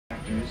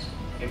factors,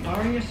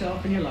 empowering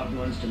yourself and your loved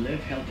ones to live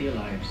healthier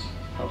lives.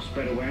 Help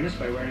spread awareness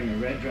by wearing a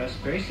red dress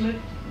bracelet.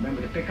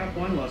 Remember to pick up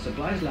one while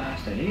supplies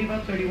last at any of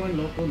our 31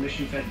 local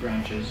mission-fed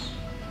branches.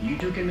 You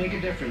too can make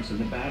a difference in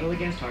the battle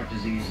against heart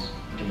disease.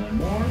 To learn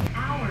more,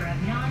 hour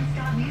of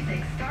non-stop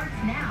music starts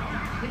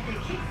now with the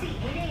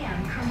Kixie 8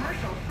 a.m.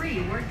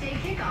 commercial-free workday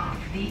kickoff.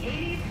 The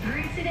 80s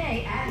through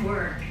today at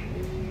work.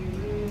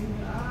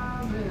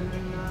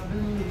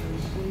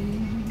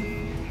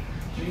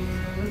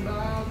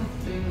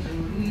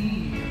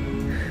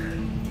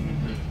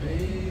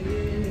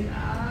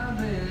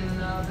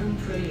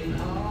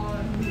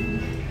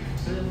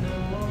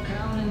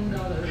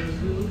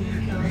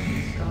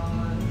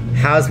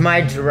 How's my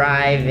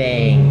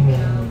driving?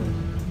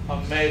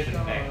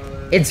 Amazing, Nick.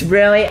 It's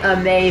really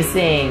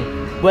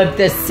amazing with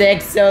the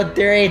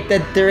 603 to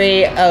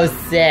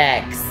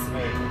 306.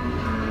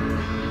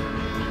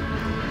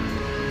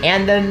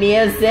 And the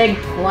music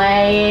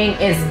playing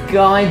is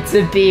going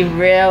to be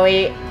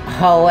really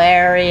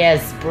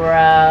hilarious,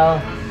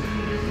 bro.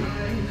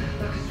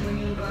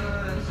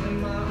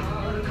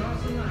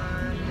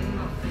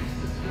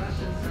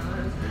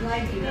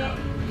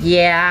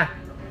 Yeah,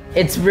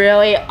 it's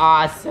really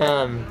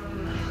awesome.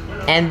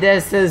 And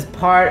this is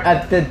part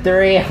of the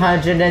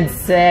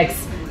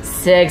 306,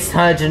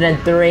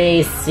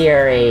 603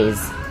 series.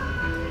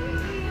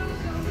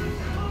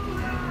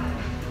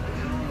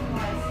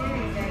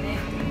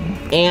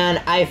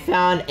 And I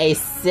found a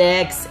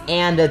 6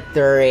 and a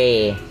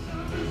 3.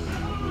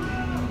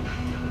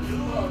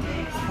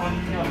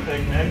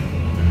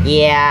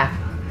 Yeah.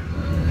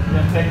 You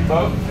gonna take a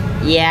boat?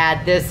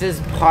 Yeah, this is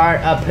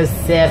part of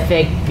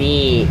Pacific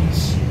Beach.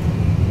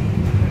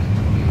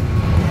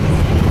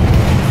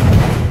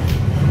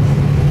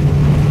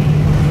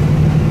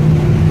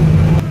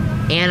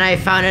 And I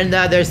found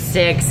another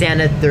 6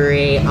 and a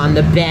 3 on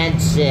the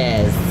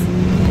benches.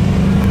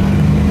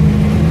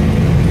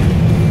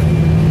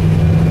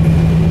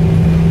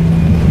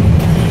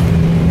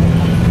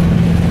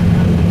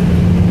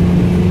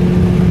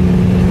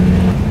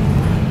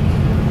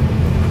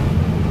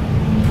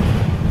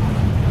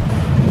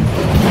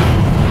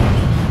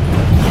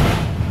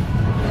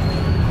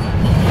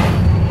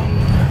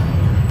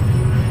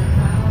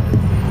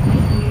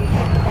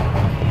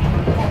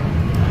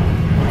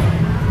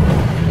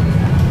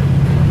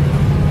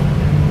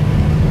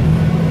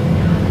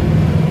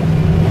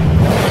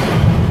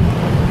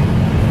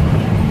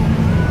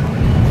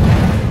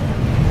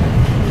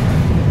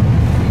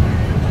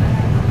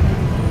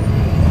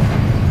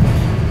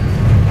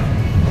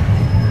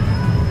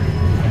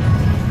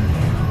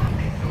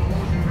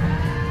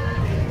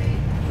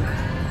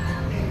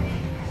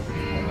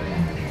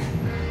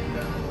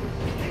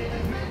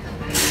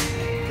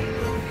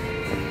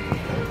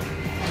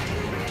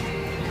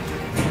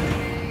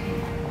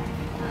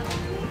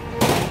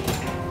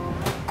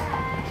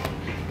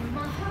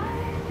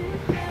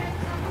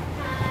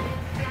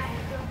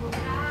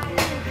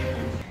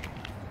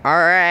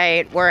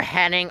 Alright, we're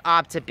heading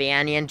up to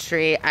Banyan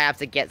Tree. I have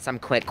to get some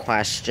quick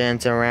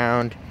questions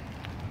around.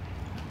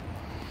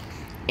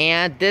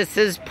 And this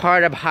is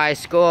part of high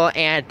school,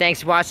 and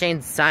thanks for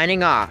watching,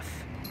 signing off.